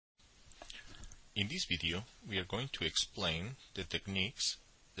In this video, we are going to explain the techniques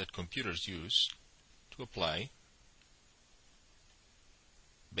that computers use to apply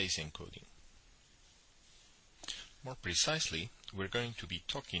base encoding. More precisely, we're going to be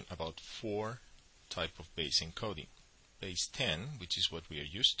talking about four types of base encoding. Base 10, which is what we are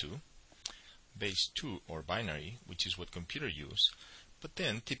used to, base 2 or binary, which is what computers use, but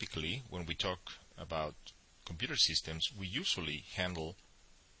then typically when we talk about computer systems, we usually handle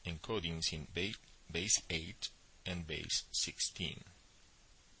encodings in base 8 and base 16.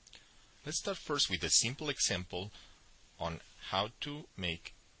 Let's start first with a simple example on how to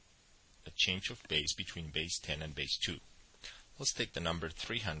make a change of base between base 10 and base 2. Let's take the number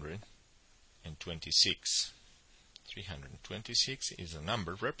 326. 326 is a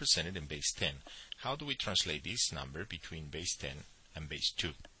number represented in base 10. How do we translate this number between base 10 and base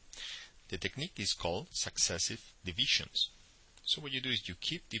 2? The technique is called successive divisions. So what you do is you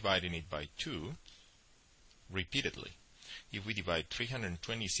keep dividing it by 2 repeatedly. If we divide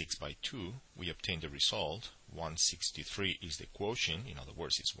 326 by 2, we obtain the result 163 is the quotient. In other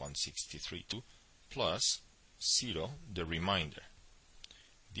words, it's 163 plus 0, the remainder.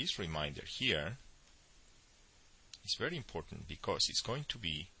 This remainder here is very important because it's going to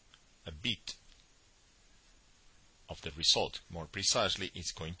be a bit of the result. More precisely,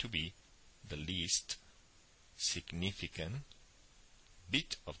 it's going to be the least significant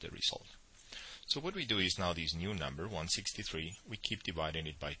bit of the result. So what we do is now this new number, 163, we keep dividing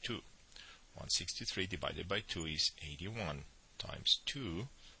it by 2. 163 divided by 2 is 81 times 2,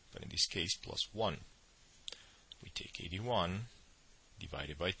 but in this case plus 1. We take 81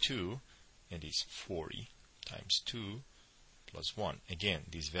 divided by 2, and it's 40 times 2 plus 1. Again,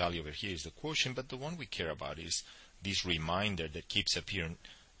 this value over here is the quotient, but the one we care about is this remainder that keeps appearing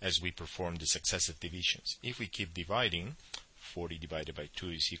as we perform the successive divisions. If we keep dividing, 40 divided by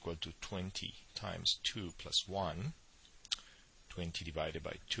 2 is equal to 20 times 2 plus 1. 20 divided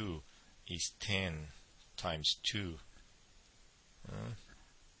by 2 is 10 times 2.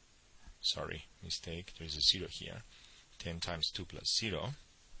 Sorry, mistake. There is a 0 here. 10 times 2 plus 0.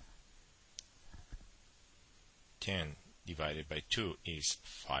 10 divided by 2 is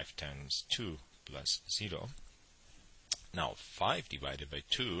 5 times 2 plus 0. Now 5 divided by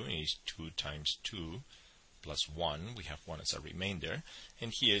 2 is 2 times 2 plus 1. We have 1 as a remainder.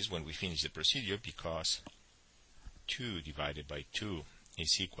 And here is when we finish the procedure, because 2 divided by 2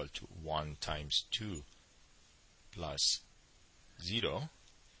 is equal to 1 times 2 plus 0.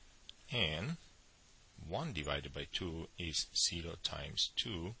 And 1 divided by 2 is 0 times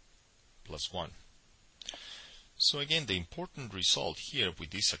 2 plus 1. So again, the important result here with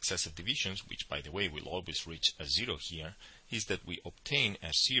these successive divisions, which by the way will always reach a 0 here, is that we obtain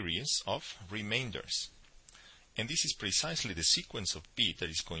a series of remainders. And this is precisely the sequence of bits that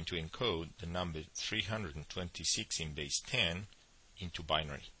is going to encode the number 326 in base 10 into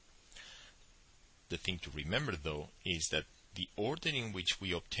binary. The thing to remember though is that the order in which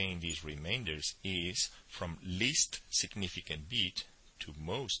we obtain these remainders is from least significant bit to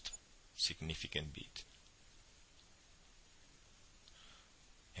most significant bit.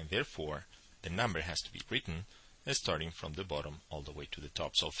 And therefore, the number has to be written as starting from the bottom all the way to the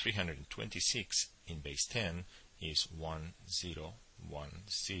top. So 326 in base 10 is 1 0 1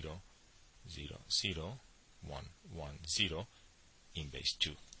 0 0 0 1 1 0 in base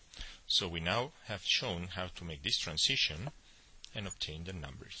 2. So we now have shown how to make this transition and obtain the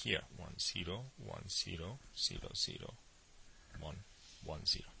number here, 1 0 1 0 0 0 1 1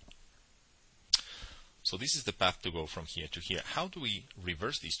 0. So this is the path to go from here to here. How do we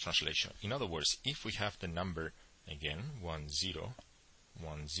reverse this translation? In other words, if we have the number again 1 0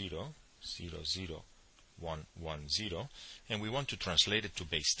 1 0 0 0 1 1 0, and we want to translate it to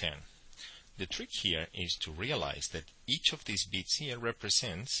base 10, the trick here is to realize that each of these bits here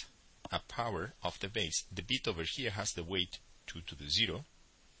represents a power of the base. The bit over here has the weight 2 to the 0.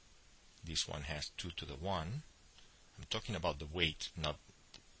 This one has 2 to the 1. I'm talking about the weight, not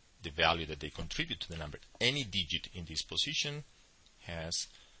the value that they contribute to the number. Any digit in this position has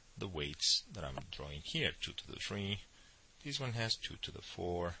the weights that I'm drawing here. 2 to the 3. This one has 2 to the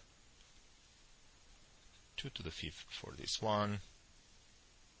 4. 2 to the 5th for this one.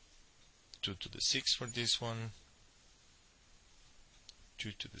 2 to the 6th for this one.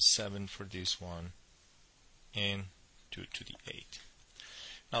 2 to the 7 for this one. And 2 to the 8.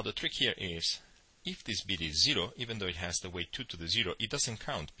 Now the trick here is, if this bit is 0, even though it has the weight 2 to the 0, it doesn't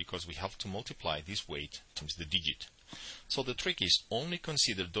count because we have to multiply this weight times the digit. So the trick is only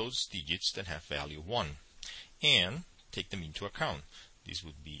consider those digits that have value 1 and take them into account. This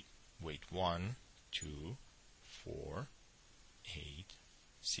would be weight 1, 2, 4, 8,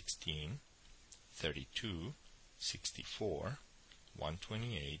 16, 32, 64,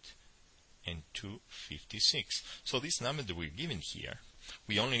 128, and 256. So this number that we're given here,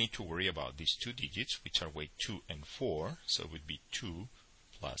 we only need to worry about these two digits, which are weight 2 and 4. So it would be 2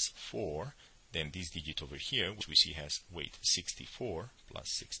 plus 4. Then this digit over here, which we see has weight 64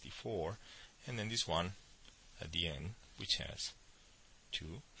 plus 64. And then this one at the end, which has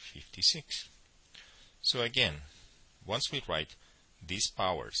 256. So again, once we write these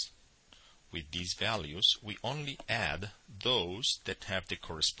powers with these values, we only add those that have the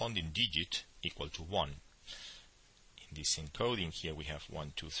corresponding digit equal to 1. In this encoding here, we have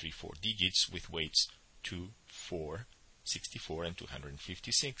 1, 2, 3, 4 digits with weights 2, 4, 64, and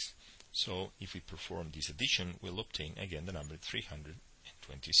 256. So if we perform this addition, we'll obtain again the number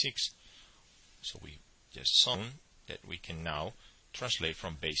 326. So we just saw that we can now translate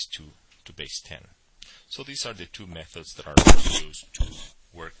from base 2 to base 10. So these are the two methods that are used to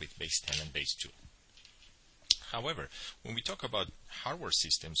work with base 10 and base 2. However, when we talk about hardware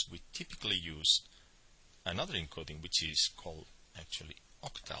systems, we typically use another encoding, which is called actually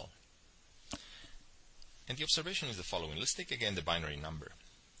octal. And the observation is the following. Let's take again the binary number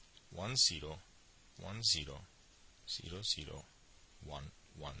 10, 10, 00, 00,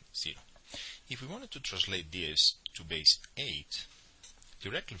 110. If we wanted to translate this to base 8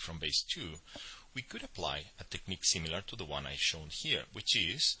 directly from base 2, we could apply a technique similar to the one I've shown here, which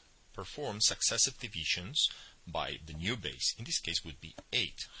is perform successive divisions by the new base. In this case would be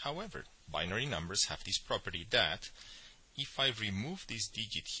 8. However, binary numbers have this property that if I remove this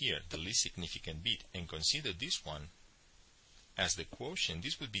digit here, the least significant bit, and consider this one as the quotient,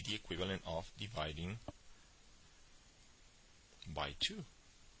 this would be the equivalent of dividing by 2.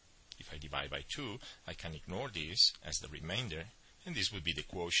 If I divide by 2, I can ignore this as the remainder, and this would be the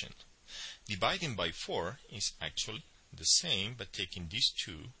quotient. Dividing by 4 is actually the same, but taking these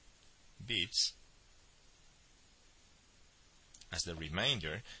two bits as the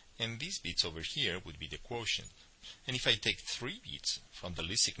remainder, and these bits over here would be the quotient. And if I take 3 bits from the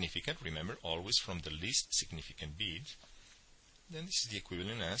least significant, remember always from the least significant bit, then this is the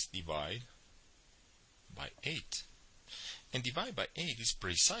equivalent as divide by 8. And divide by 8 is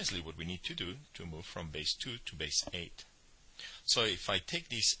precisely what we need to do to move from base 2 to base 8. So if I take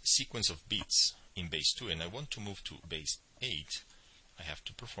this sequence of bits in base 2 and I want to move to base 8, I have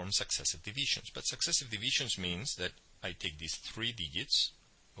to perform successive divisions. But successive divisions means that I take these 3 digits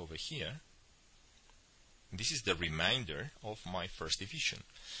over here. This is the remainder of my first division.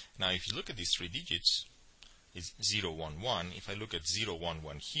 Now if you look at these 3 digits, it's 0, 1, 1. If I look at 0, 1,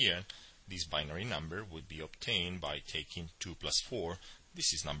 1 here, this binary number would be obtained by taking 2 plus 4.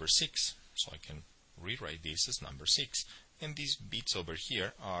 This is number 6. So I can rewrite this as number 6. And these bits over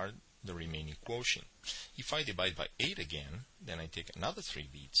here are the remaining quotient. If I divide by 8 again, then I take another 3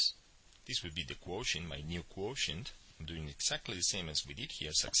 bits. This would be the quotient, my new quotient. I'm doing exactly the same as we did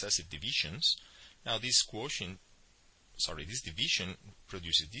here, successive divisions. Now this division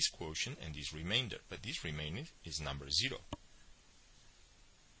produces this quotient and this remainder, but this remainder is number 0.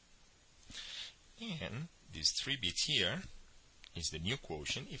 And these 3 bits here is the new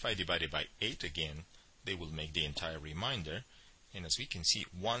quotient. If I divide it by 8 again, they will make the entire remainder. And as we can see,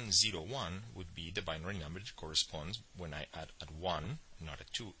 101 would be the binary number that corresponds when I add a 1, not a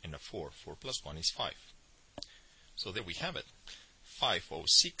 2, and a 4. 4 plus 1 is 5. So there we have it.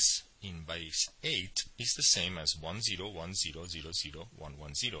 506 in base 8 is the same as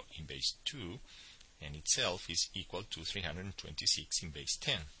 1010001110 in base 2, and itself is equal to 326 in base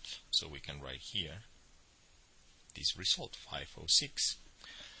 10. So we can write here this result, 506.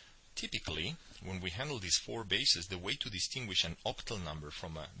 Typically, when we handle these 4 bases, the way to distinguish an octal number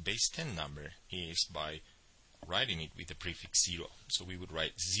from a base 10 number is by writing it with the prefix 0. So we would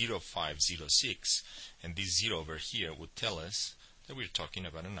write 0506, and this 0 over here would tell us that we're talking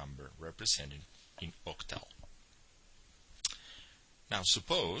about a number represented in octal. Now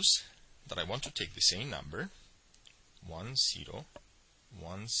suppose that I want to take the same number,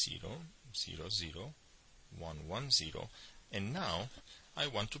 1010001110, and now I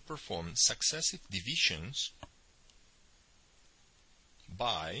want to perform successive divisions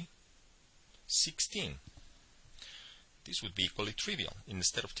by 16. This would be equally trivial.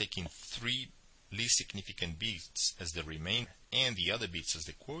 Instead of taking 3 least significant bits as the remainder and the other bits as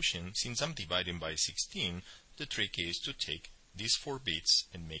the quotient, since I'm dividing by 16, the trick is to take these 4 bits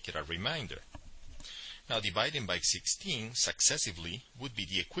and make it a remainder. Now dividing by 16 successively would be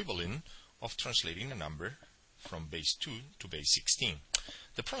the equivalent of translating a number from base 2 to base 16.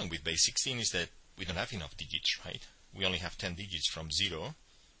 The problem with base 16 is that we don't have enough digits, right? We only have 10 digits from 0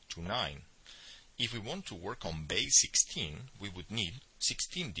 to 9. If we want to work on base 16, we would need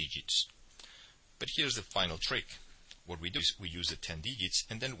 16 digits. But here's the final trick. What we do is we use the 10 digits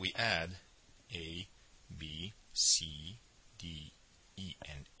and then we add A, B, C, D, E,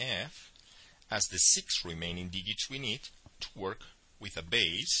 and F as the 6 remaining digits we need to work with a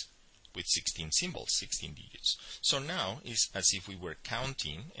base with 16 symbols, 16 digits. So now it's as if we were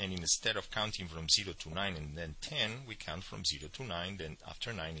counting, and instead of counting from 0 to 9 and then 10, we count from 0 to 9, then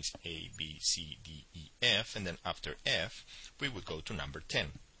after 9 is A, B, C, D, E, F, and then after F, we would go to number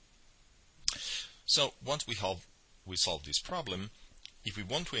 10. So once we solve this problem, if we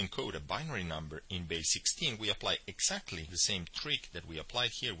want to encode a binary number in base 16, we apply exactly the same trick that we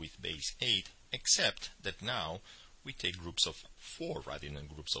applied here with base 8, except that now we take groups of 4 rather than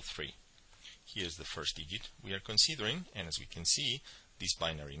groups of 3. Here's the first digit we are considering, and as we can see, this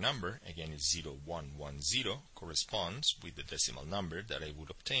binary number, again, is 0110, corresponds with the decimal number that I would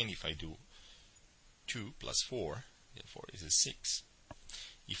obtain if I do 2 plus 4, therefore is a 6.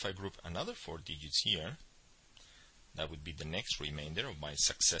 If I group another 4 digits here, that would be the next remainder of my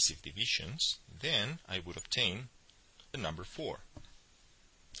successive divisions, then I would obtain the number 4.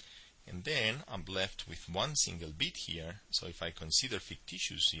 And then I'm left with one single bit here, so if I consider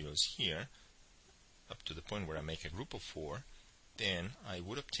fictitious zeros here, up to the point where I make a group of 4, then I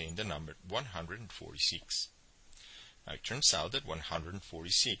would obtain the number 146. Now it turns out that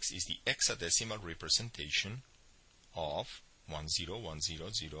 146 is the hexadecimal representation of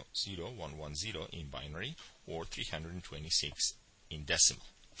 1010000110 in binary, or 326 in decimal.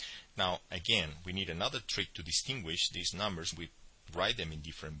 Now again, we need another trick to distinguish these numbers. We write them in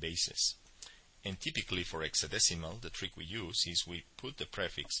different bases. And typically for hexadecimal, the trick we use is we put the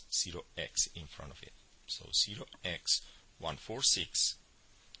prefix 0x in front of it. So 0x146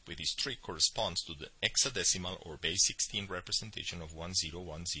 with this trick corresponds to the hexadecimal or base 16 representation of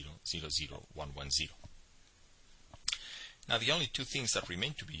 1010000110. Now the only two things that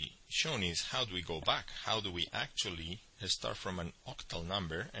remain to be shown is how do we go back? How do we actually start from an octal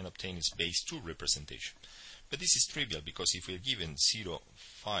number and obtain its base 2 representation? But this is trivial because if we are given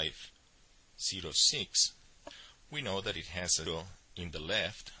 0506, we know that it has a 0 in the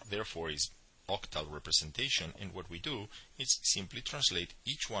left, therefore is octal representation, and what we do is simply translate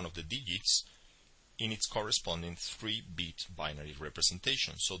each one of the digits in its corresponding 3-bit binary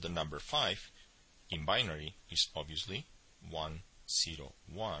representation. So the number 5 in binary is obviously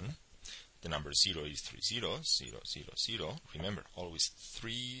 101. The number 0 is 30000. Remember, always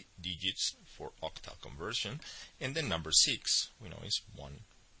 3 digits for octal conversion. And then number 6, we know, is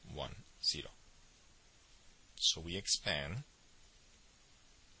 110. So we expand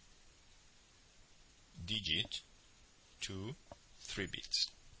digit to 3 bits.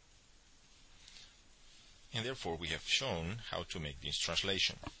 And therefore we have shown how to make this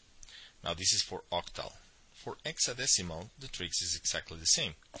translation. Now this is for octal. For hexadecimal, the trick is exactly the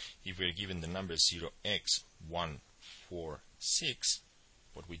same. If we are given the number 0x146,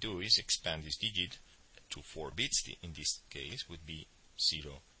 what we do is expand this digit to 4 bits. In this case would be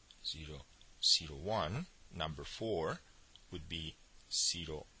 0001. Number 4 would be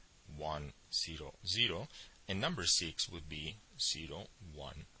 0100, and number 6 would be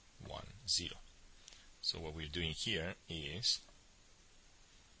 0110. So what we're doing here is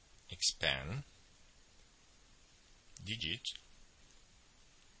expand digit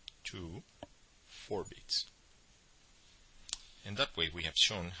to 4 bits. And that way we have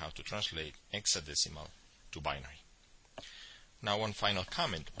shown how to translate hexadecimal to binary. Now one final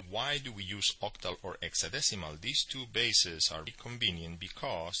comment. Why do we use octal or hexadecimal? These two bases are very convenient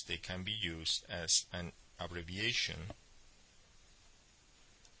because they can be used as an abbreviation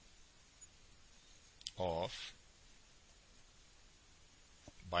of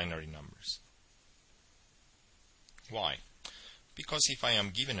binary numbers. Why? Because if I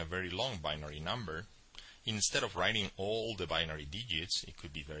am given a very long binary number, instead of writing all the binary digits, it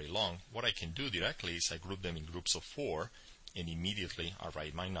could be very long, what I can do directly is I group them in groups of 4, and immediately I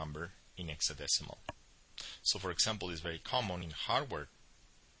write my number in hexadecimal. So for example, it's very common in hardware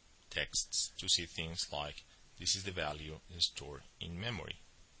texts to see things like this is the value stored in memory.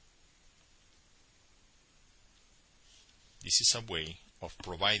 This is a way of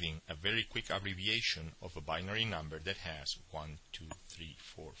providing a very quick abbreviation of a binary number that has 1, 2, 3,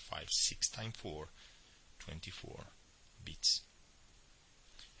 4, 5, 6 times 4, 24 bits.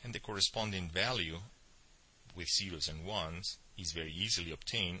 And the corresponding value with zeros and ones is very easily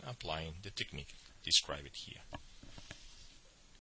obtained applying the technique described here.